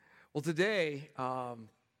Well, today,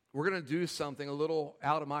 we're going to do something a little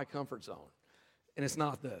out of my comfort zone. And it's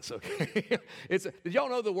not this, okay? Did y'all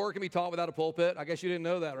know the word can be taught without a pulpit? I guess you didn't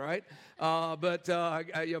know that, right? But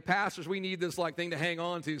pastors, we need this thing to hang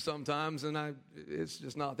on to sometimes, and it's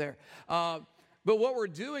just not there. But what we're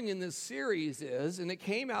doing in this series is, and it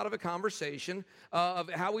came out of a conversation of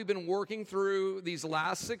how we've been working through these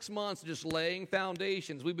last 6 months, just laying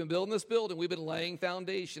foundations. We've been building this building. We've been laying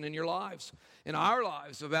foundation in your lives, in our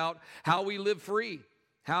lives, about how we live free.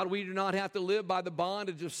 How we do not have to live by the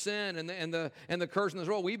bondage of sin and the curse in this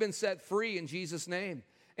world. We've been set free in Jesus' name.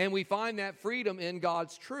 And we find that freedom in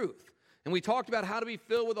God's truth. And we talked about how to be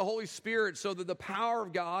filled with the Holy Spirit so that the power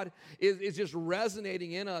of God is just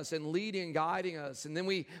resonating in us and leading and guiding us. And then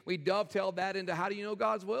we dovetailed that into how do you know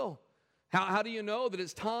God's will? How do you know that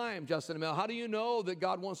it's time, Justin and Mel? How do you know that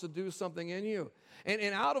God wants to do something in you?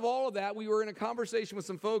 And out of all of that, we were in a conversation with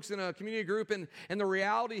some folks in a community group, and the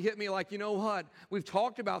reality hit me like, you know what? We've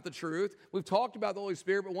talked about the truth. We've talked about the Holy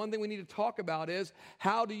Spirit, but one thing we need to talk about is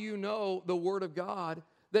how do you know the Word of God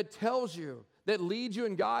that tells you, that leads you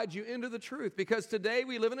and guides you into the truth? Because today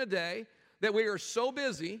we live in a day that we are so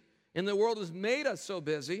busy, and the world has made us so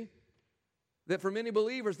busy, that for many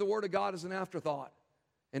believers, the Word of God is an afterthought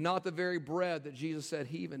and not the very bread that Jesus said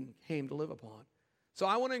He even came to live upon. So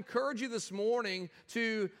I want to encourage you this morning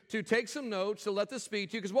to take some notes, to let this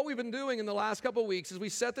speak to you, because what we've been doing in the last couple of weeks is we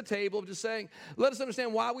set the table of just saying, let us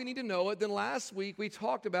understand why we need to know it. Then last week we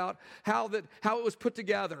talked about how it was put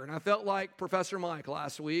together, and I felt like Professor Mike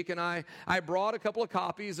last week, and I brought a couple of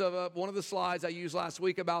copies of one of the slides I used last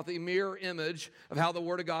week about the mirror image of how the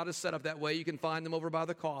Word of God is set up that way. You can find them over by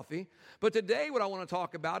the coffee. But today what I want to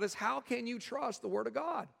talk about is how can you trust the Word of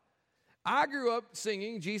God? I grew up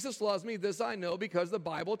singing, Jesus loves me, this I know because the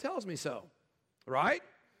Bible tells me so, right?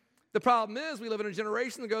 The problem is we live in a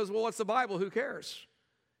generation that goes, well, what's the Bible? Who cares?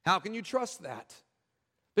 How can you trust that?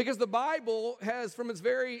 Because the Bible has, from its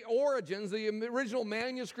very origins, the original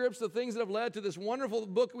manuscripts, the things that have led to this wonderful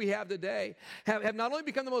book we have today, have not only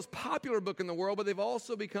become the most popular book in the world, but they've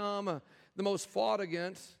also become the most fought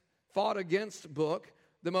against book,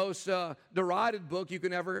 the most derided book you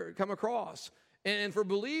can ever come across. And for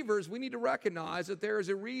believers, we need to recognize that there is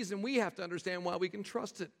a reason we have to understand why we can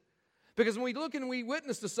trust it. Because when we look and we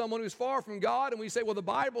witness to someone who's far from God and we say, well, the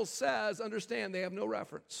Bible says, understand they have no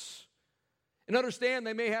reference. And understand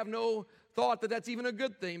they may have no thought that that's even a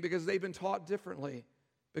good thing because they've been taught differently.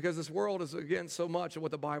 Because this world is against so much of what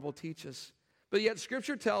the Bible teaches. But yet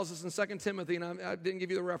Scripture tells us in 2 Timothy, and I didn't give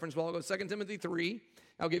you the reference, but I'll go 2 Timothy 3.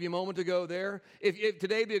 I'll give you a moment to go there. If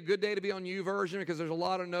today be a good day to be on YouVersion because there's a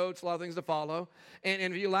lot of notes, a lot of things to follow.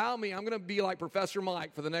 And if you allow me, I'm going to be like Professor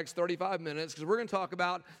Mike for the next 35 minutes because we're going to talk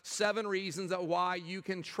about 7 reasons that why you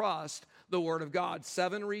can trust the Word of God.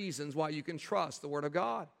 7 reasons why you can trust the Word of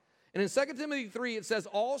God. And in 2 Timothy 3, it says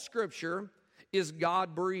all Scripture is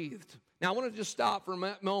God-breathed. Now, I want to just stop for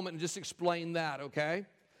a moment and just explain that, okay?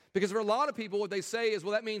 Because for a lot of people, what they say is,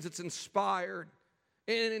 well, that means it's inspired.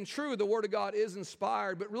 And in truth, the Word of God is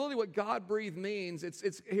inspired, but really what God-breathed means,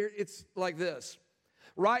 it's like this.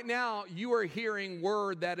 Right now, you are hearing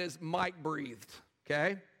word that is Mike-breathed,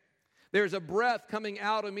 okay? There's a breath coming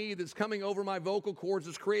out of me that's coming over my vocal cords,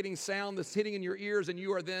 that's creating sound that's hitting in your ears, and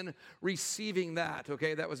you are then receiving that,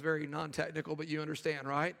 okay? That was very non-technical, but you understand,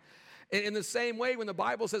 right? In the same way, when the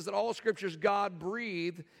Bible says that all Scripture is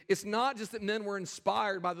God-breathed, it's not just that men were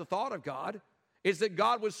inspired by the thought of God. It's that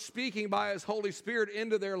God was speaking by His Holy Spirit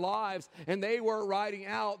into their lives, and they were writing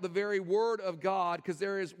out the very Word of God because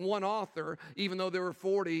there is one author, even though there were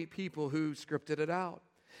 40 people who scripted it out.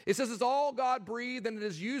 It says it's all God-breathed and it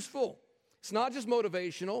is useful. It's not just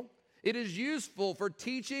motivational. It is useful for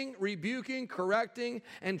teaching, rebuking, correcting,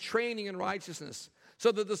 and training in righteousness,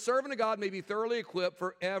 so that the servant of God may be thoroughly equipped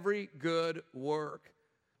for every good work.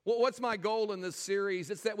 Well, what's my goal in this series?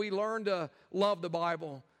 It's that we learn to love the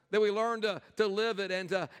Bible, that we learn to live it and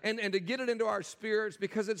to get it into our spirits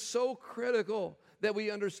because it's so critical that we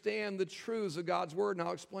understand the truths of God's Word, and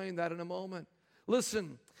I'll explain that in a moment.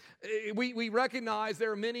 Listen, we recognize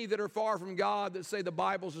there are many that are far from God that say the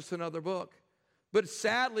Bible's just another book, but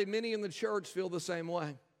sadly, many in the church feel the same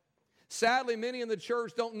way. Sadly, many in the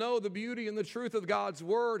church don't know the beauty and the truth of God's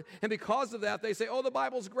Word, and because of that, they say, oh, the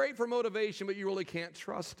Bible's great for motivation, but you really can't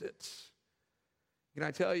trust it. Can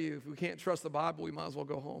I tell you, if we can't trust the Bible, we might as well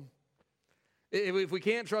go home. If we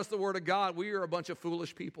can't trust the Word of God, we are a bunch of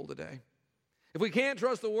foolish people today. If we can't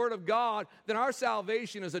trust the Word of God, then our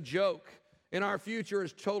salvation is a joke, and our future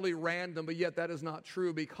is totally random, but yet that is not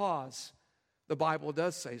true because the Bible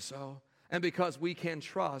does say so, and because we can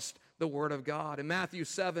trust the Word of God. In Matthew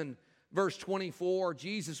 7, verse 24,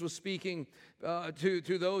 Jesus was speaking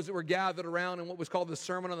to those that were gathered around in what was called the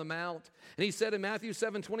Sermon on the Mount. And he said in Matthew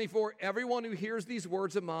 7:24, everyone who hears these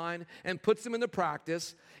words of mine and puts them into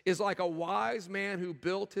practice is like a wise man who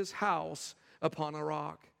built his house upon a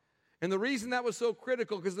rock. And the reason that was so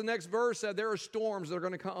critical, because the next verse said there are storms that are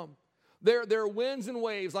going to come. There are winds and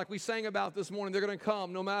waves like we sang about this morning. They're going to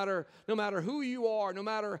come no matter who you are, no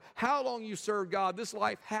matter how long you serve God. This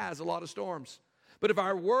life has a lot of storms. But if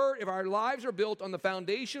our lives are built on the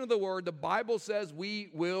foundation of the Word, the Bible says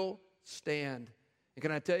we will stand. And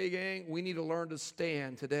can I tell you, gang, we need to learn to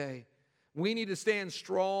stand today. We need to stand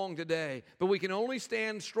strong today. But we can only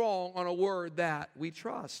stand strong on a Word that we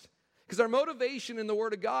trust. Because our motivation in the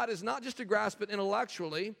Word of God is not just to grasp it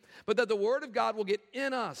intellectually, but that the Word of God will get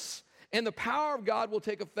in us. And the power of God will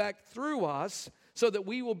take effect through us so that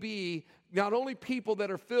we will be not only people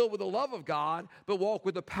that are filled with the love of God, but walk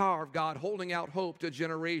with the power of God, holding out hope to a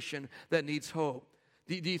generation that needs hope.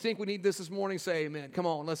 Do you think we need this morning? Say amen. Come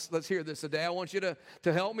on, let's hear this today. I want you to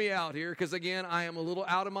help me out here because, again, I am a little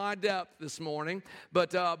out of my depth this morning,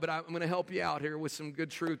 but I'm going to help you out here with some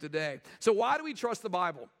good truth today. So why do we trust the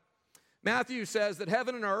Bible? Matthew says that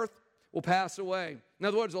heaven and earth will pass away. In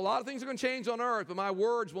other words, a lot of things are going to change on earth, but my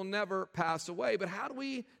words will never pass away. But how do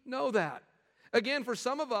we know that? Again, for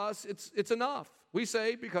some of us, it's enough. We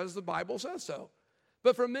say because the Bible says so.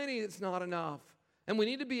 But for many, it's not enough. And we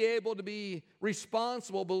need to be able to be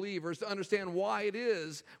responsible believers to understand why it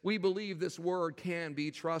is we believe this word can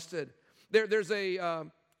be trusted. There's a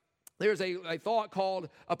thought called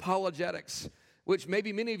apologetics, which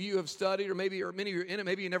maybe many of you have studied, or many of you are in it,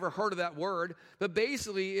 maybe you never heard of that word. But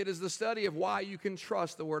basically, it is the study of why you can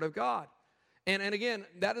trust the Word of God. And again,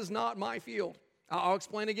 that is not my field. I'll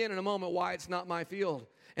explain again in a moment why it's not my field.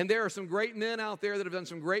 And there are some great men out there that have done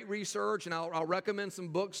some great research, and I'll recommend some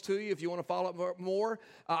books to you if you want to follow up more.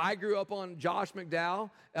 I grew up on Josh McDowell,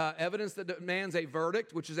 Evidence That Demands a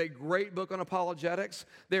Verdict, which is a great book on apologetics.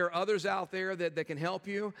 There are others out there that can help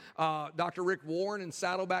you. Dr. Rick Warren in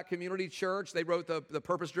Saddleback Community Church, they wrote the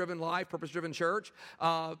Purpose-Driven Life, Purpose-Driven Church.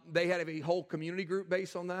 They had a whole community group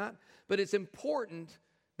based on that. But it's important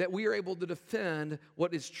that we are able to defend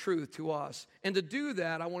what is truth to us. And to do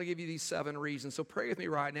that, I want to give you these 7 reasons. So pray with me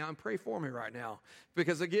right now and pray for me right now.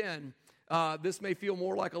 Because again, this may feel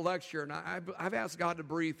more like a lecture, and I've asked God to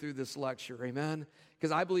breathe through this lecture, amen?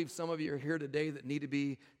 Because I believe some of you are here today that need to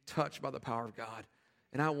be touched by the power of God.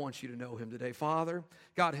 And I want you to know Him today. Father,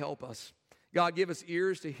 God, help us. God, give us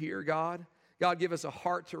ears to hear, God. God, give us a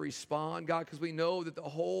heart to respond, God, because we know that the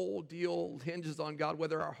whole deal hinges on, God,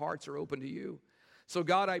 whether our hearts are open to you. So,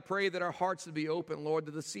 God, I pray that our hearts would be open, Lord,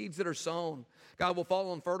 that the seeds that are sown, God, will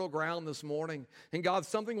fall on fertile ground this morning. And, God,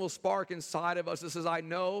 something will spark inside of us that says, I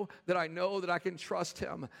know that I can trust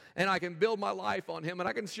Him, and I can build my life on Him, and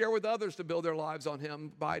I can share with others to build their lives on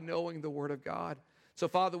Him by knowing the Word of God. So,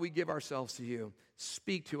 Father, we give ourselves to you.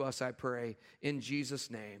 Speak to us, I pray, in Jesus'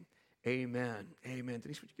 name. Amen. Amen.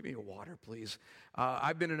 Denise, would you give me your water, please?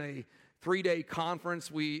 I've been in a 3-day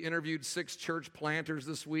conference. We interviewed 6 church planters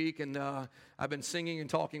this week, and I've been singing and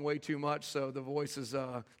talking way too much, so the voice is,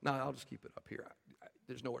 no, I'll just keep it up here.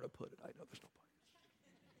 There's nowhere to put it. I know there's no point.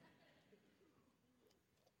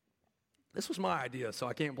 This was my idea, so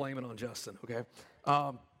I can't blame it on Justin, okay?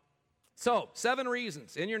 So, 7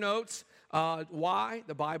 reasons in your notes why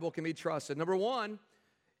the Bible can be trusted. Number 1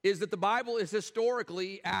 is that the Bible is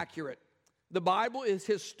historically accurate. The Bible is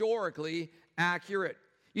historically accurate.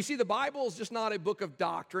 You see, the Bible is just not a book of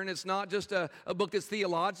doctrine. It's not just a book that's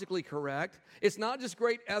theologically correct. It's not just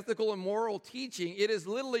great ethical and moral teaching. It is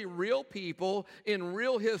literally real people in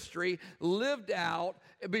real history lived out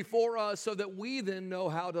before us so that we then know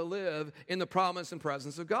how to live in the promise and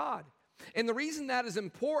presence of God. And the reason that is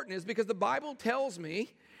important is because the Bible tells me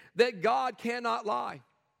that God cannot lie,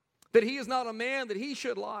 that He is not a man that He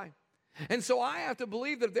should lie. And so I have to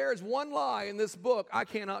believe that if there is one lie in this book, I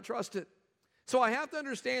cannot trust it. So I have to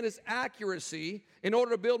understand its accuracy in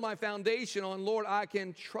order to build my foundation on, Lord, I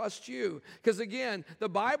can trust you. Because again, the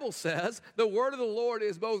Bible says the word of the Lord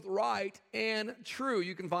is both right and true.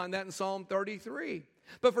 You can find that in Psalm 33.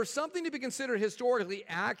 But for something to be considered historically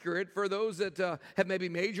accurate, for those that have maybe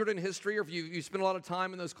majored in history, or if you spend a lot of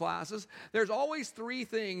time in those classes, there's always 3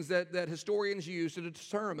 things that historians use to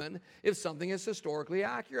determine if something is historically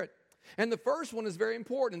accurate. And the first one is very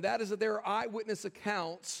important. That is that there are eyewitness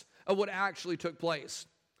accounts of what actually took place.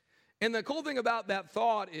 And the cool thing about that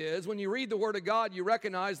thought is when you read the Word of God, you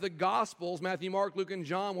recognize the Gospels, Matthew, Mark, Luke, and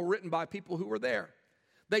John, were written by people who were there.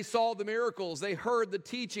 They saw the miracles. They heard the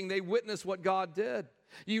teaching. They witnessed what God did.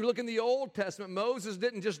 You look in the Old Testament, Moses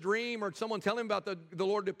didn't just dream or someone tell him about the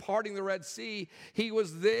Lord departing the Red Sea. He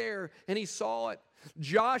was there and he saw it.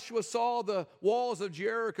 Joshua saw the walls of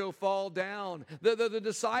Jericho fall down. The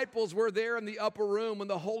disciples were there in the upper room when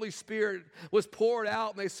the Holy Spirit was poured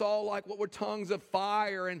out, and they saw like what were tongues of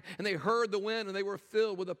fire, and they heard the wind, and they were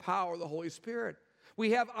filled with the power of the Holy Spirit.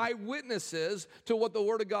 We have eyewitnesses to what the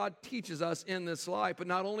Word of God teaches us in this life. But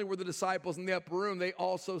not only were the disciples in the upper room, they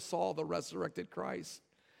also saw the resurrected Christ.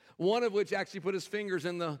 One of which actually put his fingers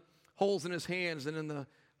in the holes in his hands and in the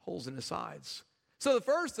holes in his sides. So the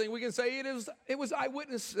first thing we can say it was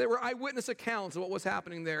eyewitness. There were eyewitness accounts of what was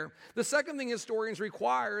happening there. The second thing historians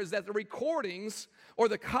require is that the recordings or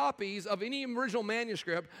the copies of any original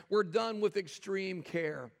manuscript were done with extreme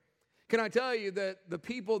care. Can I tell you that the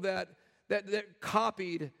people that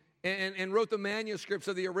copied and wrote the manuscripts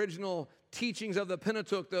of the original teachings of the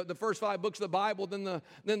Pentateuch, the first 5 books of the Bible, then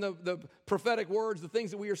the prophetic words, the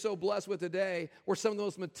things that we are so blessed with today, were some of the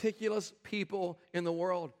most meticulous people in the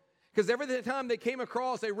world. Because every time they came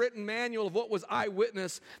across a written manual of what was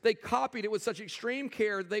eyewitness, they copied it with such extreme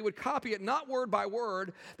care. They would copy it not word by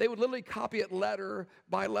word. They would literally copy it letter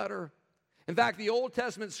by letter. In fact, the Old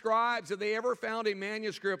Testament scribes, if they ever found a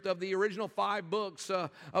manuscript of the original 5 books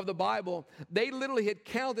of the Bible, they literally had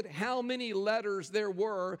counted how many letters there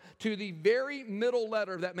were to the very middle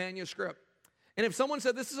letter of that manuscript. And if someone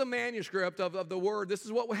said, this is a manuscript of the word, this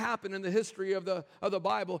is what would happen in the history of the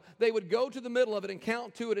Bible, they would go to the middle of it and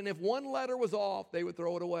count to it. And if one letter was off, they would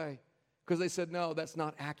throw it away because they said, no, that's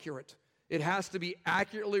not accurate. It has to be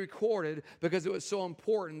accurately recorded because it was so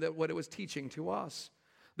important that what it was teaching to us.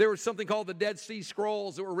 There was something called the Dead Sea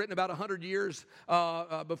Scrolls that were written about 100 years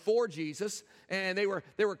before Jesus, and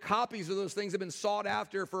there were copies of those things that have been sought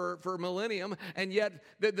after for millennium, and yet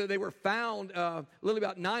they were found literally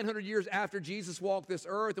about 900 years after Jesus walked this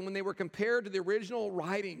earth. And when they were compared to the original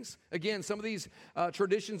writings, again, some of these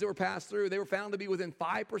traditions that were passed through, they were found to be within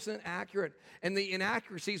 5% accurate, and the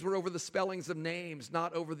inaccuracies were over the spellings of names,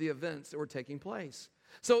 not over the events that were taking place.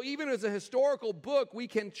 So even as a historical book, we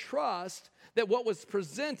can trust that what was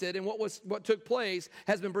presented and what took place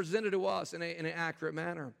has been presented to us in an accurate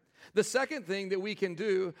manner. The second thing that we can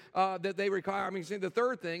do that they require, the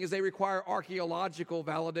third thing is they require archaeological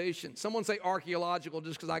validation. Someone say archaeological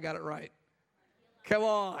just because I got it right. Come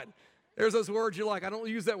on. There's those words you like. I don't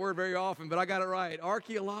use that word very often, but I got it right.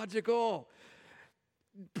 Archaeological.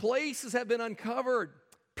 Places have been uncovered.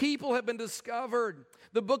 People have been discovered.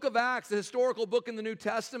 The book of Acts, the historical book in the New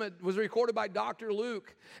Testament, was recorded by Dr.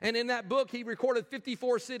 Luke. And in that book, he recorded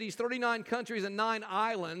 54 cities, 39 countries, and 9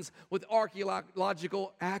 islands with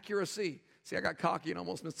archaeological accuracy. See, I got cocky and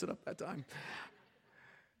almost messed it up that time.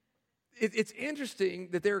 It's interesting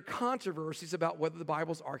that there are controversies about whether the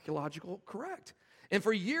Bible's archaeological correct. And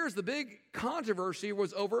for years, the big controversy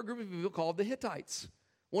was over a group of people called the Hittites.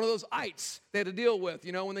 One of those ites they had to deal with,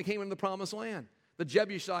 when they came into the Promised Land. The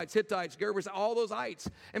Jebusites, Hittites, Gergers, all those ites.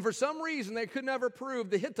 And for some reason, they could never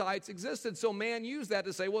prove the Hittites existed. So man used that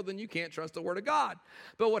to say, well, then you can't trust the Word of God.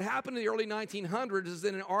 But what happened in the early 1900s is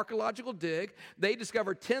in an archaeological dig, they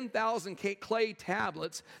discovered 10,000 clay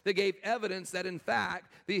tablets that gave evidence that, in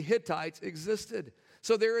fact, the Hittites existed.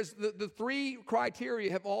 So there is the 3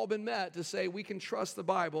 criteria have all been met to say we can trust the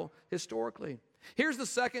Bible historically. Here's the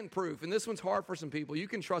second proof, and this one's hard for some people. You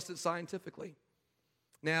can trust it scientifically.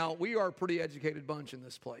 Now, we are a pretty educated bunch in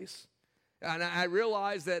this place. And I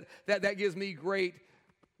realize that gives me great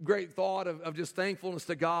thought of just thankfulness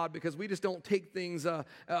to God because we just don't take things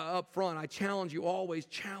up front. I challenge you always,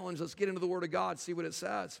 let's get into the Word of God, see what it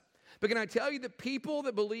says. But can I tell you that people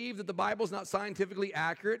that believe that the Bible is not scientifically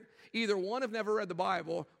accurate, either one, have never read the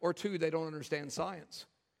Bible, or 2, they don't understand science.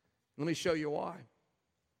 Let me show you why.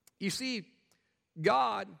 You see,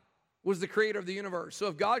 God was the creator of the universe. So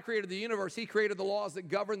if God created the universe, he created the laws that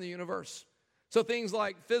govern the universe. So things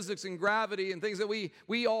like physics and gravity and things that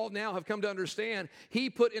we all now have come to understand, he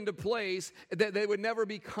put into place that they would never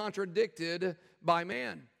be contradicted by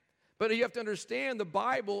man. But you have to understand the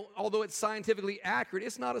Bible, although it's scientifically accurate,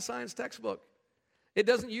 it's not a science textbook. It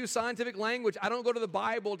doesn't use scientific language. I don't go to the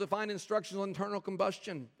Bible to find instructions on internal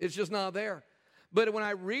combustion. It's just not there. But when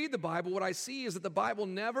I read the Bible, what I see is that the Bible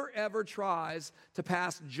never, ever tries to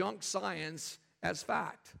pass junk science as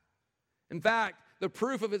fact. In fact, the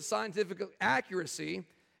proof of its scientific accuracy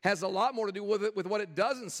has a lot more to do with what it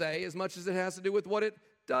doesn't say as much as it has to do with what it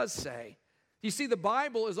does say. You see, the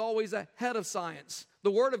Bible is always ahead of science.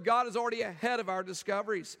 The Word of God is already ahead of our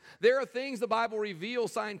discoveries. There are things the Bible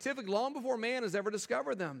reveals scientifically long before man has ever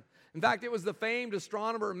discovered them. In fact, it was the famed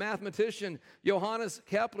astronomer and mathematician Johannes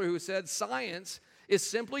Kepler who said, science is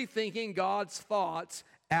simply thinking God's thoughts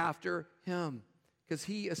after him, because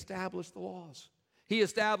he established the laws. He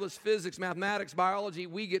established physics, mathematics, biology.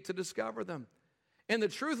 We get to discover them. And the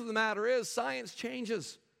truth of the matter is, science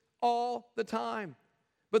changes all the time.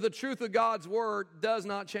 But the truth of God's word does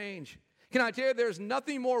not change. Can I tell you, there's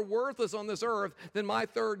nothing more worthless on this earth than my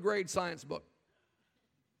third grade science book.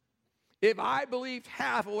 If I believed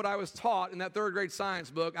half of what I was taught in that third grade science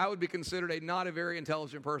book, I would be considered not a very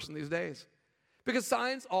intelligent person these days. Because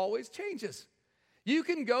science always changes. You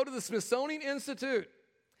can go to the Smithsonian Institute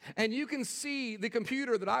and you can see the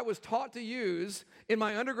computer that I was taught to use in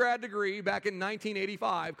my undergrad degree back in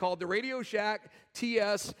 1985 called the Radio Shack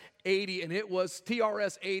TS-80, and it was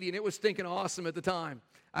TRS-80, and it was stinking awesome at the time.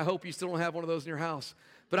 I hope you still don't have one of those in your house.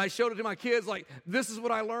 But I showed it to my kids like, this is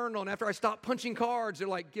what I learned on after I stopped punching cards. They're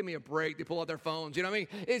like, give me a break. They pull out their phones. You know what I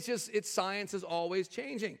mean? It's science is always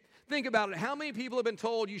changing. Think about it. How many people have been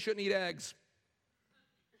told you shouldn't eat eggs?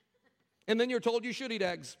 And then you're told you should eat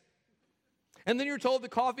eggs. And then you're told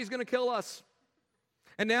that coffee's going to kill us.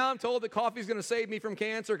 And now I'm told that coffee's going to save me from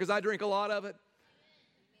cancer because I drink a lot of it.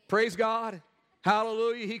 Praise God.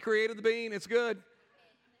 Hallelujah. He created the bean. It's good.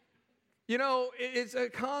 You know, it's a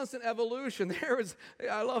constant evolution.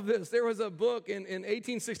 I love this. There was a book in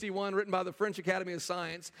 1861 written by the French Academy of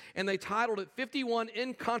Science, and they titled it 51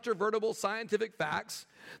 Incontrovertible Scientific Facts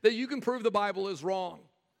That You Can Prove the Bible is Wrong.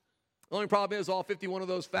 The only problem is all 51 of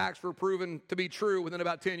those facts were proven to be true within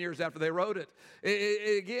about 10 years after they wrote it.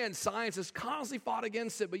 Again, science has constantly fought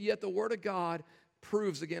against it, but yet the Word of God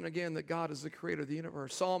proves again and again that God is the creator of the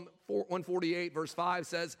universe. Psalm 148 verse 5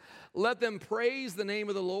 says, let them praise the name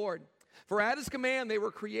of the Lord. For at his command they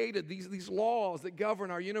were created, these laws that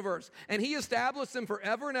govern our universe. And he established them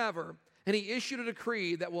forever and ever, and he issued a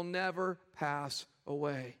decree that will never pass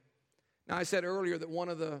away. Now I said earlier that one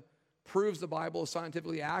of the proves the Bible is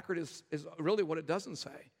scientifically accurate is really what it doesn't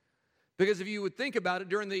say. Because if you would think about it,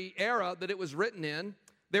 during the era that it was written in,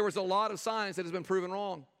 there was a lot of science that has been proven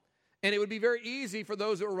wrong. And it would be very easy for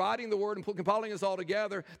those that were writing the word and compiling this all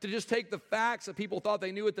together to just take the facts that people thought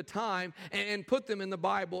they knew at the time and put them in the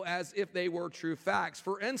Bible as if they were true facts.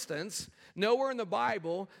 For instance, nowhere in the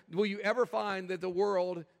Bible will you ever find that the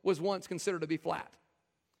world was once considered to be flat.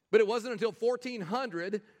 But it wasn't until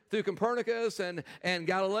 1400 through Copernicus and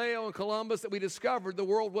Galileo and Columbus that we discovered the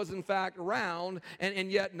world was in fact round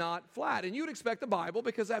and yet not flat. And you'd expect the Bible,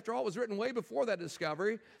 because after all it was written way before that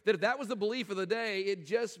discovery, that if that was the belief of the day, it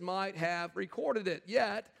just might have recorded it.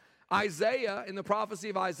 Yet, Isaiah, in the prophecy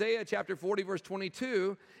of Isaiah chapter 40 verse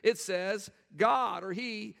 22, it says, God, or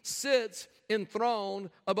he, sits enthroned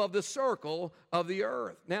above the circle of the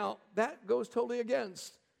earth. Now, that goes totally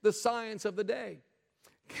against the science of the day.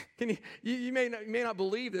 You may not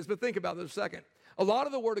believe this, but think about this a second. A lot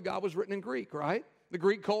of the Word of God was written in Greek, right? The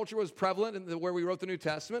Greek culture was prevalent in where we wrote the New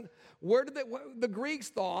Testament. The Greeks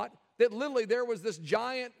thought that literally there was this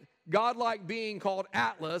giant godlike being called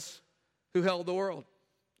Atlas who held the world.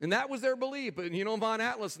 And that was their belief, but you don't find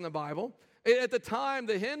Atlas in the Bible. At the time,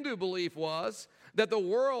 the Hindu belief was that the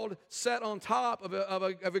world sat on top of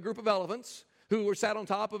a group of elephants who were sat on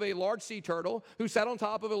top of a large sea turtle, who sat on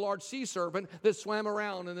top of a large sea serpent that swam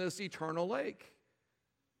around in this eternal lake.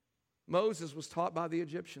 Moses was taught by the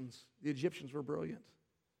Egyptians. The Egyptians were brilliant.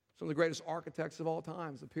 Some of the greatest architects of all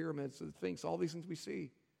times, the pyramids, the Sphinx, all these things we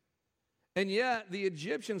see. And yet, the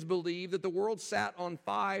Egyptians believed that the world sat on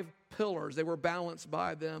 5 pillars. They were balanced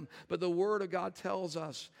by them. But the Word of God tells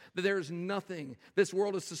us that there is nothing. This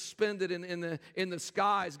world is suspended in the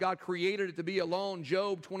skies. God created it to be alone.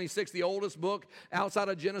 Job 26, the oldest book outside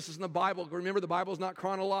of Genesis in the Bible. Remember, the Bible is not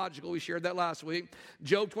chronological. We shared that last week.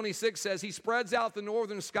 Job 26 says, he spreads out the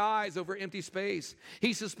northern skies over empty space.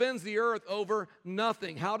 He suspends the earth over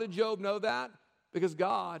nothing. How did Job know that? Because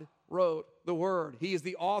God wrote the Word. He is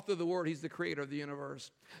the author of the Word. He's the creator of the universe.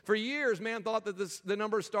 For years, man thought that the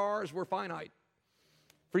number of stars were finite.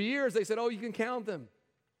 For years, they said, oh, you can count them.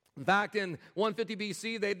 In fact, in 150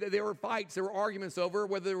 BC, there were fights, there were arguments over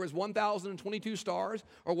whether there was 1,022 stars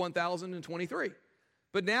or 1,023.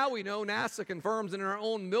 But now we know, NASA confirms in our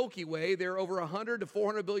own Milky Way, there are over 100 to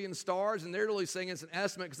 400 billion stars, and they're really saying it's an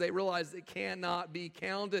estimate because they realize it cannot be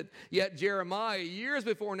counted. Yet Jeremiah, years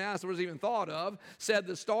before NASA was even thought of, said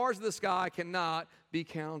the stars of the sky cannot be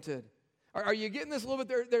counted. Are you getting this a little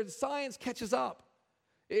bit? Their science catches up.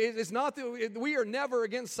 It's not that we are never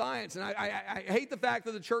against science, and I hate the fact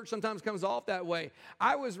that the church sometimes comes off that way.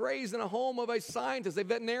 I was raised in a home of a scientist, a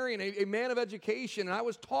veterinarian, a man of education, and I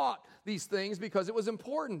was taught these things because it was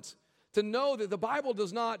important to know that the Bible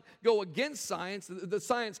does not go against science. The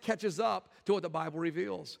science catches up to what the Bible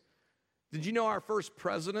reveals. Did you know our first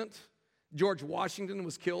president George Washington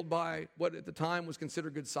was killed by what at the time was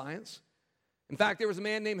considered good science. In fact, there was a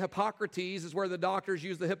man named Hippocrates, is where the doctors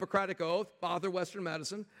used the Hippocratic Oath, father of Western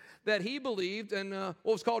medicine, that he believed in what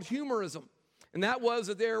was called humorism. And that was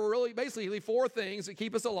that there were really basically 4 things that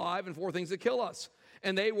keep us alive and 4 things that kill us.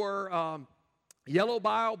 And they were yellow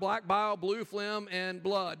bile, black bile, blue phlegm, and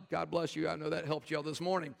blood. God bless you. I know that helped you all this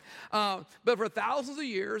morning. But for thousands of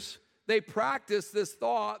years, they practiced this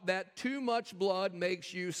thought that too much blood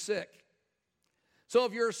makes you sick. So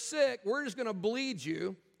if you're sick, we're just going to bleed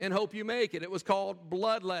you and hope you make it. It was called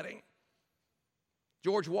bloodletting.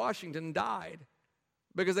 George Washington died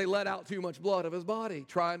because they let out too much blood of his body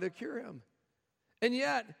trying to cure him. And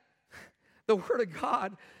yet, the Word of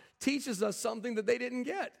God teaches us something that they didn't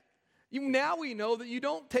get. Now we know that you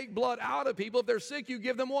don't take blood out of people. If they're sick, you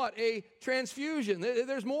give them what? A transfusion.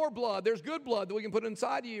 There's more blood. There's good blood that we can put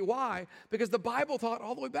inside of you. Why? Because the Bible taught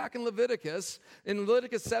all the way back in Leviticus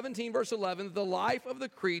 17, verse 11, the life of the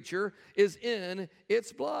creature is in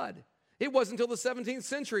its blood. It wasn't until the 17th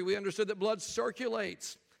century we understood that blood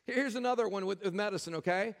circulates. Here's another one with medicine,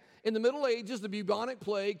 okay? In the Middle Ages, the bubonic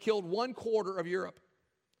plague killed 1/4 of Europe.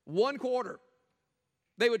 1/4.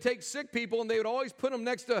 They would take sick people and they would always put them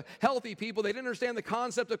next to healthy people. They didn't understand the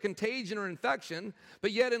concept of contagion or infection.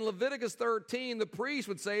 But yet in Leviticus 13, the priest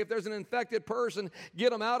would say, if there's an infected person,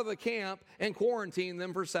 get them out of the camp and quarantine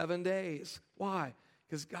them for 7 days. Why?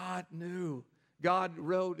 Because God knew.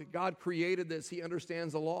 God created this. He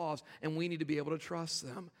understands the laws, and we need to be able to trust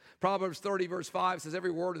them. Proverbs 30, verse 5 says, every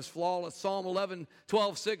word is flawless. Psalm 11,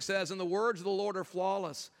 12:6 says, and the words of the Lord are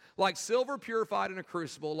flawless, like silver purified in a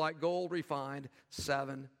crucible, like gold refined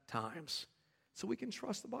 7 times. So we can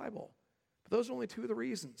trust the Bible. But those are only 2 of the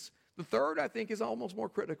reasons. The third, I think, is almost more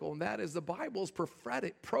critical, and that is the Bible is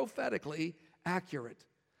prophetically accurate.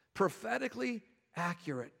 Prophetically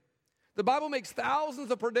accurate. The Bible makes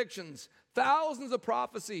thousands of predictions, thousands of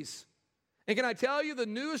prophecies. And can I tell you, the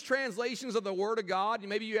newest translations of the Word of God,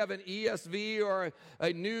 maybe you have an ESV or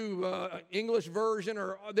a new English version,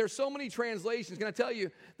 or there's so many translations. Can I tell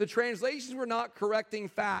you, the translations were not correcting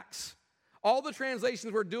facts. All the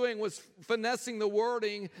translations were doing was finessing the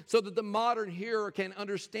wording so that the modern hearer can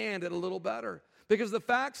understand it a little better. Because the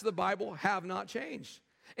facts of the Bible have not changed.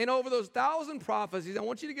 And over those 1,000 prophecies, I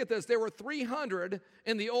want you to get this, there were 300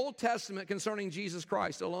 in the Old Testament concerning Jesus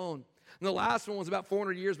Christ alone. And the last one was about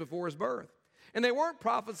 400 years before his birth. And they weren't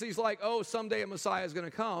prophecies like, oh, someday a Messiah is going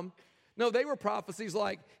to come. No, they were prophecies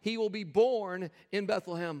like he will be born in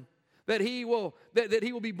Bethlehem, that he will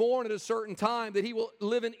be born at a certain time, that he will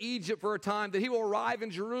live in Egypt for a time, that he will arrive in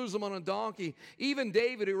Jerusalem on a donkey. Even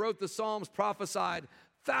David, who wrote the Psalms, prophesied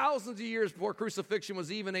thousands of years before crucifixion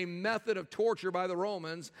was even a method of torture by the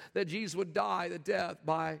Romans, that Jesus would die the death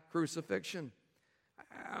by crucifixion.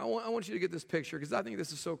 I want you to get this picture because I think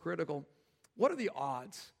this is so critical. What are the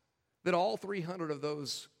odds that all 300 of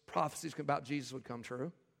those prophecies about Jesus would come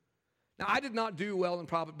true? Now, I did not do well in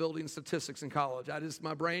probability and statistics in college.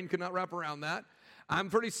 My brain could not wrap around that. I'm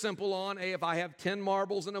pretty simple on, hey, if I have 10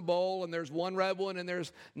 marbles in a bowl and there's 1 red one and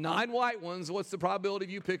there's 9 white ones, what's the probability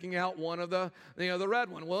of you picking out one of the red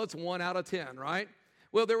one? Well, it's 1 out of 10, right?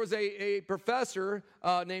 Well, there was a professor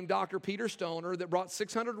named Dr. Peter Stoner that brought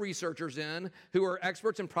 600 researchers in who are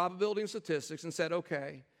experts in probability and statistics and said,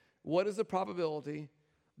 okay, what is the probability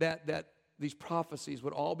that these prophecies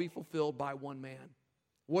would all be fulfilled by one man?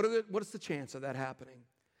 What is the chance of that happening?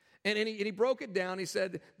 And he broke it down. He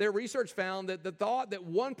said their research found that the thought that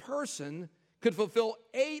one person could fulfill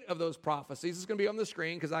 8 of those prophecies, it's going to be on the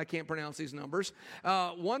screen because I can't pronounce these numbers,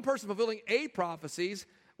 one person fulfilling 8 prophecies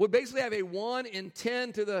would basically have a 1 in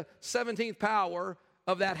 10 to the 17th power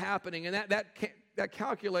of that happening. And that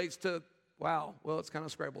calculates to, wow, well, it's kind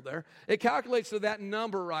of scribbled there. It calculates to that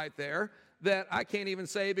number right there that I can't even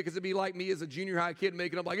say because it'd be like me as a junior high kid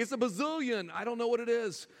making up like, it's a bazillion. I don't know what it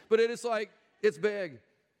is, but it is like, it's big.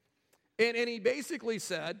 And he basically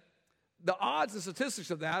said, the odds and statistics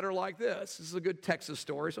of that are like this. This is a good Texas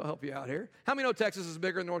story, so I'll help you out here. How many know Texas is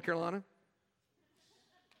bigger than North Carolina?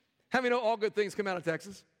 How many know all good things come out of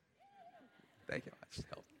Texas? Thank you.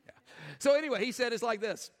 Yeah. So anyway, he said it's like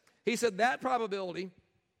this. He said that probability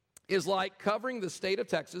is like covering the state of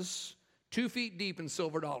Texas 2 feet deep in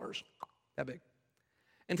silver dollars. That big.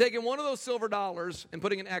 And taking one of those silver dollars and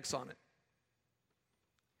putting an X on it.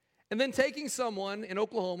 And then taking someone in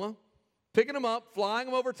Oklahoma, picking them up, flying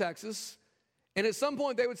them over Texas, and at some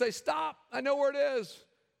point they would say, stop, I know where it is.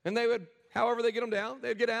 And they would, however they get them down,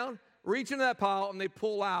 they'd get down, reach into that pile, and they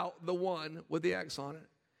pull out the one with the X on it.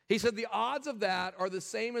 He said the odds of that are the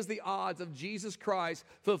same as the odds of Jesus Christ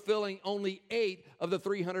fulfilling only 8 of the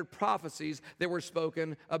 300 prophecies that were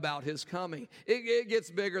spoken about his coming. It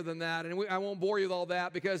gets bigger than that, and I won't bore you with all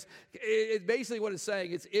that because it's basically what it's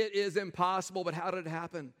saying. It is impossible, but how did it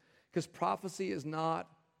happen? Because prophecy does not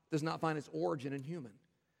find its origin in human.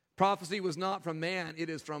 Prophecy was not from man, it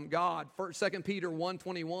is from God. 2 Peter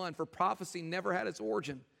 1:21, for prophecy never had its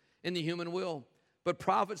origin in the human will. But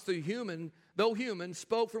prophets, though human,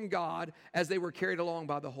 spoke from God as they were carried along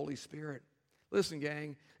by the Holy Spirit. Listen,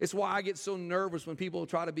 gang, it's why I get so nervous when people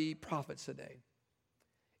try to be prophets today.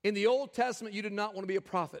 In the Old Testament, you did not want to be a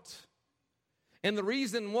prophet. And the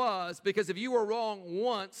reason was because if you were wrong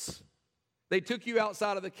once, they took you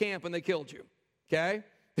outside of the camp and they killed you. Okay?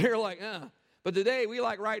 They're like, But today, we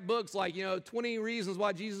write books like, 20 reasons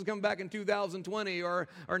why Jesus is coming back in 2020 or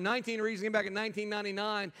 19 reasons he came back in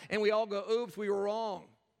 1999, and we all go, oops, we were wrong.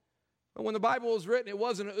 But when the Bible was written, it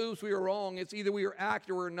wasn't an oops, we were wrong. It's either we were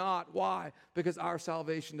accurate or not. Why? Because our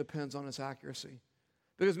salvation depends on its accuracy.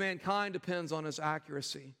 Because mankind depends on its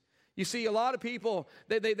accuracy. You see, a lot of people,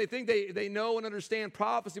 they think they know and understand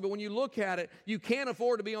prophecy, but when you look at it, you can't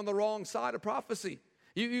afford to be on the wrong side of prophecy.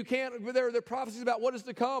 You can't, there are prophecies about what is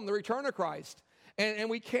to come, the return of Christ. And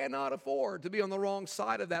we cannot afford to be on the wrong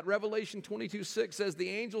side of that. Revelation 22:6 says, the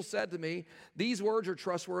angel said to me, these words are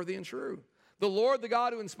trustworthy and true. The Lord, the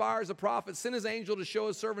God who inspires the prophet, sent his angel to show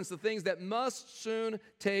his servants the things that must soon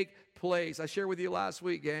take place. I shared with you last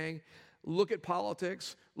week, gang. Look at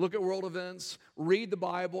politics, look at world events, read the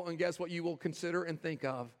Bible, and guess what you will consider and think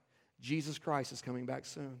of? Jesus Christ is coming back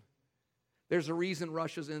soon. There's a reason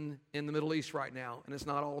Russia's in the Middle East right now, and it's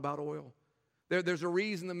not all about oil. There's a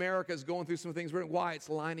reason America is going through some things. Why? It's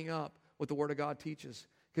lining up what the Word of God teaches,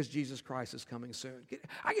 because Jesus Christ is coming soon.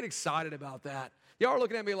 I get excited about that. Y'all are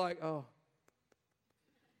looking at me like, oh,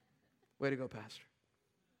 way to go, Pastor.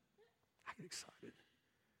 I get excited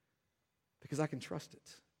because I can trust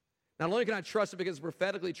it. Not only can I trust it because it's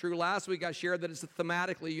prophetically true, last week I shared that it's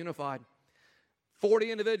thematically unified.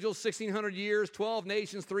 40 individuals, 1,600 years, 12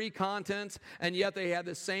 nations, 3 continents, and yet they had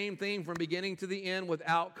the same thing from beginning to the end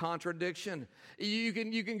without contradiction. You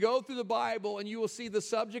can go through the Bible and you will see the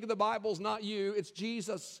subject of the Bible is not you, it's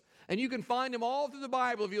Jesus. And you can find him all through the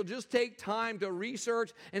Bible if you'll just take time to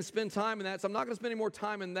research and spend time in that. So I'm not going to spend any more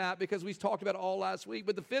time in that because we talked about it all last week.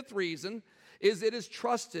 But the 5th reason is it is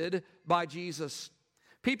trusted by Jesus.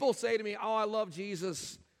 People say to me, oh, I love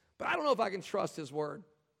Jesus, but I don't know if I can trust his word.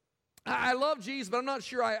 I love Jesus, but I'm not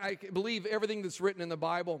sure I believe everything that's written in the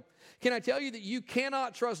Bible. Can I tell you that you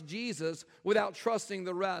cannot trust Jesus without trusting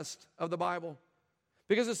the rest of the Bible?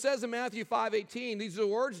 Because it says in Matthew 5:18, these are the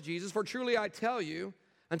words of Jesus, for truly I tell you,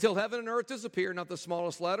 until heaven and earth disappear, not the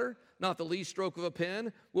smallest letter, not the least stroke of a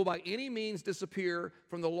pen, will by any means disappear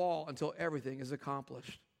from the law until everything is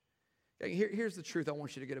accomplished. Okay, here's the truth I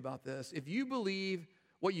want you to get about this. If you believe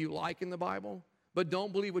what you like in the Bible, but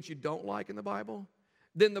don't believe what you don't like in the Bible,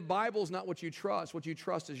 then the Bible is not what you trust. What you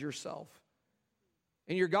trust is yourself.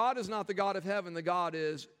 And your God is not the God of heaven. The God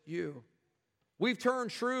is you. We've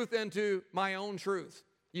turned truth into my own truth.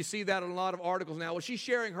 You see that in a lot of articles now. Well, she's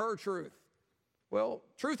sharing her truth. Well,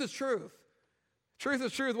 truth is truth. Truth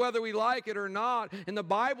is truth whether we like it or not. And the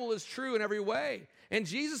Bible is true in every way. And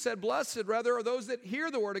Jesus said, blessed, rather, are those that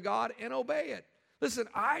hear the word of God and obey it. Listen,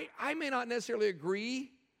 I may not necessarily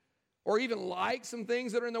agree or even like some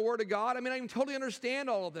things that are in the Word of God. I mean, I even totally understand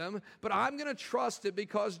all of them, but I'm going to trust it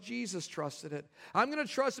because Jesus trusted it. I'm going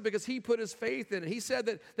to trust it because he put his faith in it. He said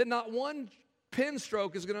that not one pen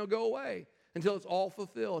stroke is going to go away until it's all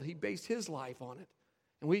fulfilled. He based his life on it,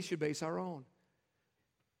 and we should base our own.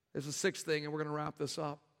 There's a 6th thing, and we're going to wrap this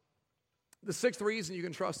up. The 6th reason you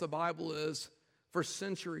can trust the Bible is for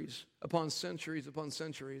centuries upon centuries upon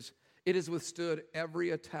centuries, it has withstood every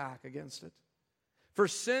attack against it. For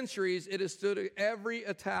centuries, it has stood every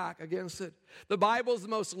attack against it. The Bible is the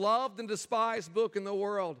most loved and despised book in the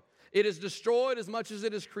world. It is destroyed as much as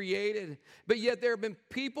it is created. But yet there have been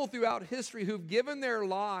people throughout history who've given their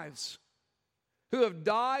lives, who have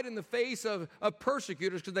died in the face of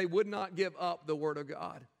persecutors because they would not give up the Word of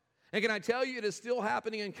God. And can I tell you, it is still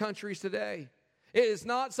happening in countries today. It is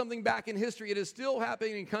not something back in history. It is still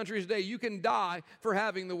happening in countries today. You can die for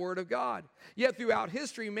having the Word of God. Yet throughout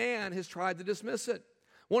history, man has tried to dismiss it.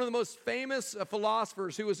 One of the most famous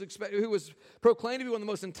philosophers who was proclaimed to be one of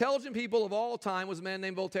the most intelligent people of all time was a man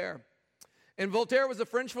named Voltaire. And Voltaire was a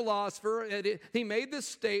French philosopher. And he made this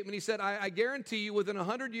statement. He said, I guarantee you within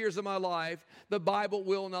 100 years of my life, the Bible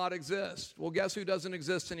will not exist. Well, guess who doesn't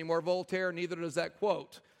exist anymore? Voltaire, neither does that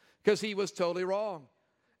quote, because he was totally wrong.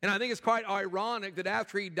 And I think it's quite ironic that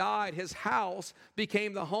after he died, his house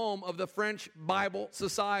became the home of the French Bible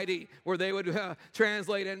Society, where they would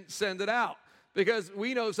translate and send it out. Because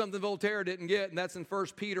we know something Voltaire didn't get, and that's in 1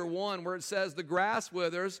 Peter 1, where it says, the grass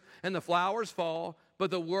withers and the flowers fall, but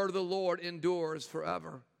the word of the Lord endures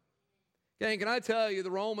forever. Okay, can I tell you, the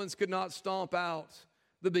Romans could not stomp out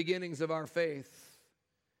the beginnings of our faith.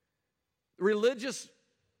 Religious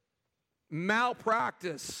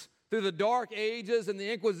malpractice through the Dark Ages and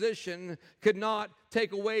the Inquisition could not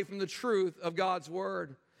take away from the truth of God's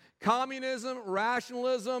Word. Communism,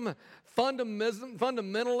 rationalism,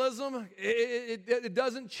 fundamentalism, it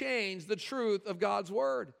doesn't change the truth of God's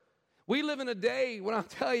Word. We live in a day when I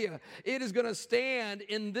tell you, it is going to stand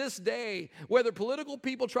in this day, whether political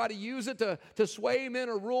people try to use it to sway men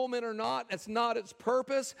or rule men or not, that's not its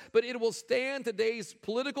purpose, but it will stand today's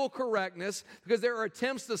political correctness because there are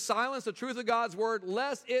attempts to silence the truth of God's Word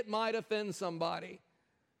lest it might offend somebody.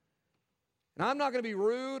 And I'm not going to be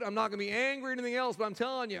rude, I'm not going to be angry or anything else, but I'm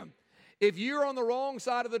telling you, if you're on the wrong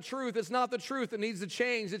side of the truth, it's not the truth that needs to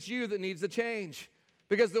change, it's you that needs to change.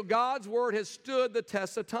 Because God's Word has stood the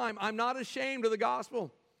test of time. I'm not ashamed of the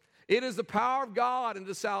gospel. It is the power of God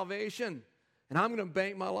into salvation. And I'm going to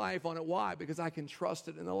bank my life on it. Why? Because I can trust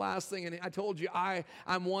it. And the last thing, and I told you,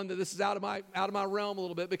 I'm one that this is out of my realm a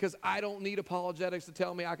little bit because I don't need apologetics to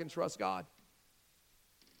tell me I can trust God.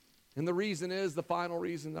 And the reason is, the final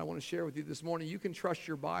reason that I want to share with you this morning, you can trust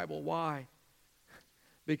your Bible. Why?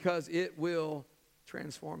 Because it will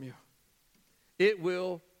transform you. It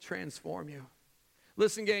will transform you.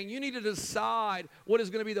 Listen, gang, you need to decide what is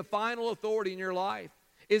going to be the final authority in your life.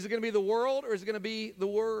 Is it going to be the world or is it going to be the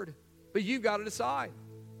Word? But you've got to decide.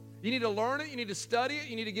 You need to learn it. You need to study it.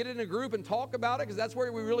 You need to get in a group and talk about it because that's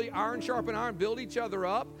where we really iron sharpen iron, build each other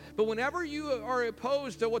up. But whenever you are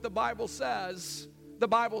opposed to what the Bible says, the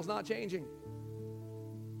Bible is not changing.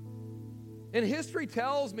 And history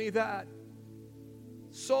tells me that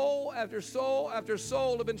soul after soul after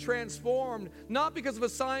soul have been transformed, not because of a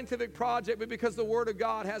scientific project, but because the Word of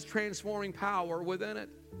God has transforming power within it.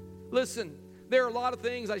 Listen, there are a lot of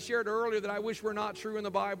things I shared earlier that I wish were not true in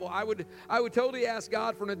the Bible. I would totally ask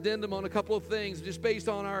God for an addendum on a couple of things just based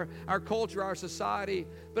on our culture, our society.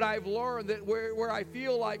 But I've learned that where I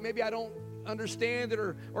feel like maybe I don't understand it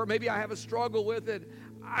or maybe I have a struggle with it,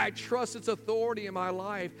 I trust its authority in my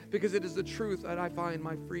life because it is the truth that I find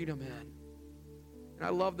my freedom in. And I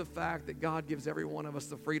love the fact that God gives every one of us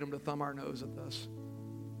the freedom to thumb our nose at this.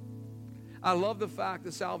 I love the fact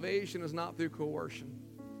that salvation is not through coercion.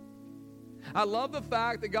 I love the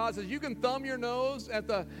fact that God says you can thumb your nose at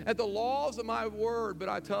the laws of my Word, but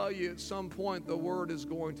I tell you at some point the Word is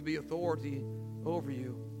going to be authority over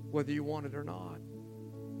you, whether you want it or not.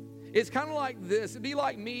 It's kind of like this. It'd be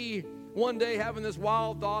like me one day having this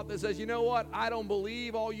wild thought that says, you know what? I don't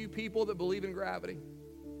believe all you people that believe in gravity.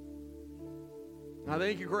 I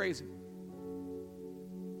think you're crazy.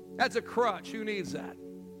 That's a crutch. Who needs that?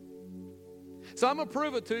 So I'm going to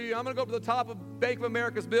prove it to you. I'm going to go up to the top of Bank of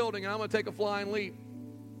America's building and I'm going to take a flying leap.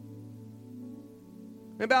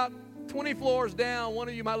 And about 20 floors down, one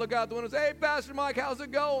of you might look out the window and say, hey, Pastor Mike, how's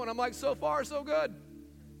it going? I'm like, so far, so good.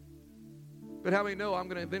 But how many know I'm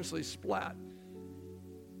going to eventually splat?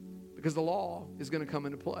 Because the law is going to come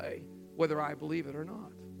into play, whether I believe it or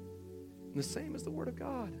not. And the same as the Word of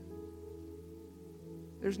God.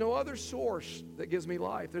 There's no other source that gives me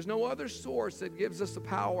life. There's no other source that gives us the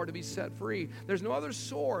power to be set free. There's no other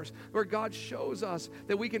source where God shows us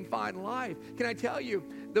that we can find life. Can I tell you,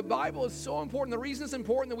 the Bible is so important. The reason it's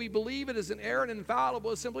important that we believe it is inerrant and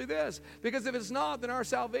infallible is simply this. Because if it's not, then our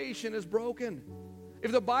salvation is broken.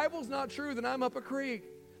 If the Bible's not true, then I'm up a creek.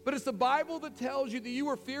 But it's the Bible that tells you that you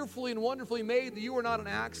were fearfully and wonderfully made, that you are not an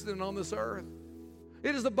accident on this earth.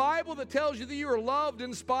 It is the Bible that tells you that you are loved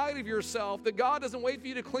in spite of yourself, that God doesn't wait for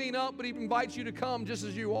you to clean up, but He invites you to come just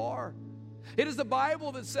as you are. It is the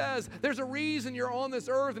Bible that says there's a reason you're on this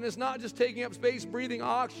earth, and it's not just taking up space, breathing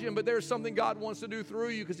oxygen, but there's something God wants to do through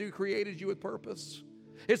you because He created you with purpose.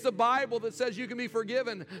 It's the Bible that says you can be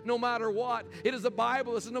forgiven no matter what. It is the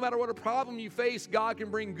Bible that says no matter what a problem you face, God can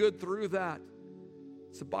bring good through that.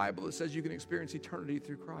 It's the Bible that says you can experience eternity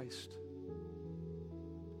through Christ.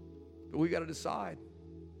 But we got to decide.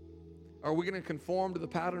 Are we going to conform to the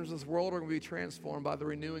patterns of this world, or are we going to be transformed by the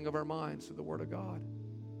renewing of our minds through the Word of God?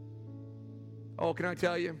 Oh, can I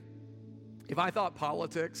tell you, if I thought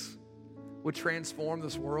politics would transform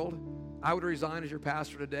this world, I would resign as your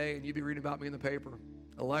pastor today and you'd be reading about me in the paper.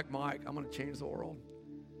 Elect Mike, I'm going to change the world.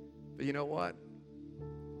 But you know what?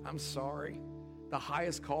 I'm sorry. The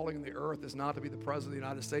highest calling on the earth is not to be the President of the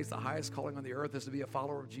United States. The highest calling on the earth is to be a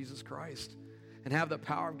follower of Jesus Christ. and have the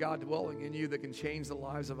power of God dwelling in you that can change the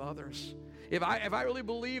lives of others. If I really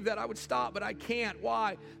believe that, I would stop, but I can't.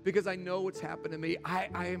 Why? Because I know what's happened to me.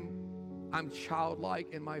 I'm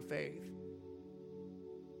childlike in my faith,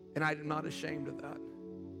 and I'm not ashamed of that.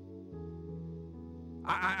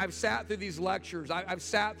 I've sat through these lectures. I've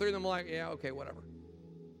sat through them like, yeah, okay, whatever.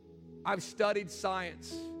 I've studied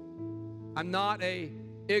science. I'm not a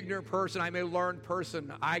ignorant person. I'm a learned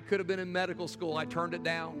person. I could have been in medical school. I turned it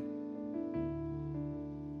down.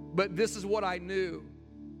 But this is what I knew.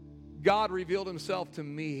 God revealed himself to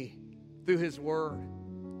me through his word.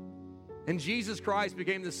 And Jesus Christ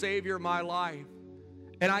became the Savior of my life.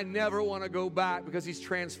 And I never want to go back because he's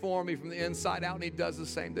transformed me from the inside out, and he does the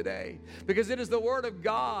same today. Because it is the word of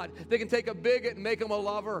God that can take a bigot and make him a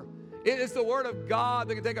lover. It is the word of God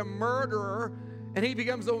that can take a murderer and he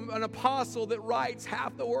becomes an apostle that writes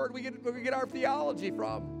half the word we get our theology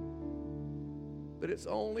from. But it's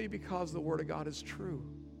only because the word of God is true,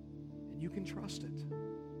 and you can trust it.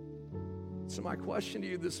 So my question to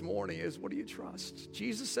you this morning is, what do you trust?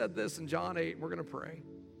 Jesus said this in John 8, and we're going to pray.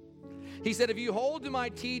 He said, if you hold to my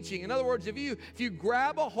teaching, in other words, if you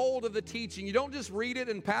grab a hold of the teaching, you don't just read it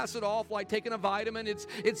and pass it off like taking a vitamin.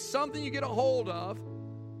 It's something you get a hold of.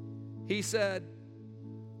 He said,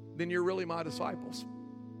 then you're really my disciples.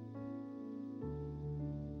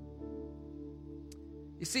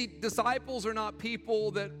 You see, disciples are not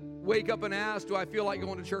people that wake up and ask, do I feel like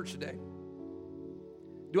going to church today?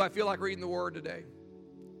 Do I feel like reading the word today?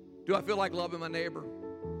 Do I feel like loving my neighbor?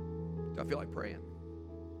 Do I feel like praying?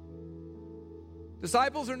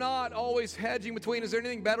 Disciples are not always hedging between, is there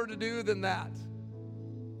anything better to do than that?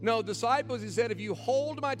 No, disciples, he said, if you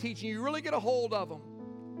hold my teaching, you really get a hold of them.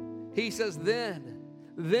 He says,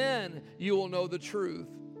 then you will know the truth,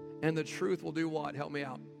 and the truth will do what? Help me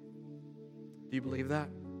out. Do you believe that?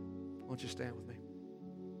 Why don't you stand with me?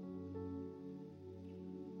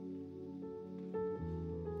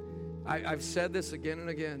 I've said this again and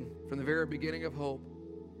again from the very beginning of Hope.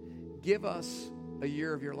 Give us a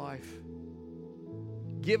year of your life.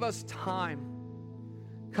 Give us time.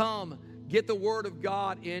 Come, get the word of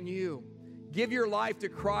God in you. Give your life to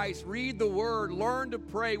Christ. Read the word. Learn to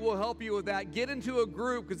pray. We'll help you with that. Get into a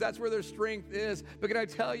group because that's where their strength is. But can I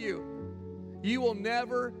tell you, you will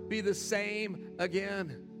never be the same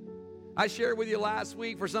again. I shared with you last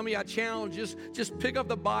week, for some of you I challenge, just pick up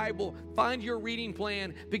the Bible, find your reading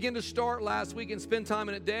plan, begin to start last week and spend time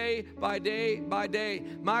in it day by day by day.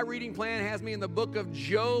 My reading plan has me in the book of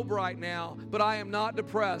Job right now, but I am not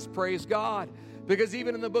depressed, praise God. Because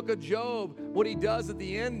even in the book of Job, what he does at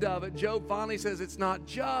the end of it, Job finally says, it's not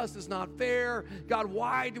just, it's not fair. God,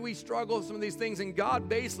 why do we struggle with some of these things? And God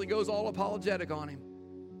basically goes all apologetic on him.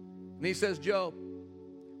 And he says, Job,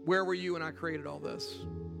 where were you when I created all this?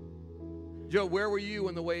 Job, where were you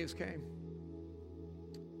when the waves came?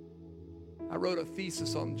 I wrote a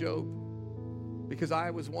thesis on Job because I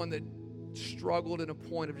was one that struggled in a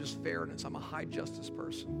point of just fairness. I'm a high justice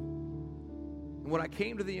person. And what I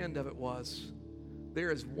came to the end of it was,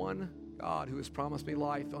 there is one God who has promised me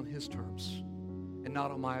life on his terms and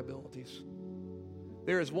not on my abilities.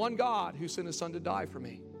 There is one God who sent his son to die for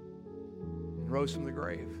me and rose from the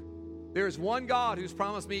grave. There is one God who's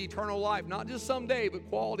promised me eternal life, not just someday, but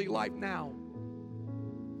quality life now.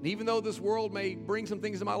 And even though this world may bring some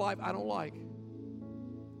things in my life I don't like,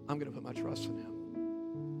 I'm going to put my trust in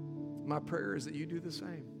him. My prayer is that you do the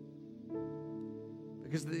same.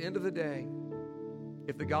 Because at the end of the day,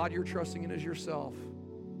 if the God you're trusting in is yourself,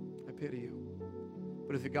 I pity you.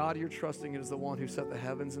 But if the God you're trusting in is the one who set the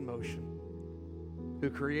heavens in motion, who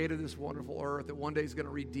created this wonderful earth that one day is going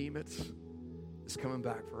to redeem it, is coming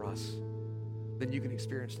back for us, then you can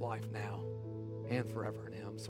experience life now and forever in him. So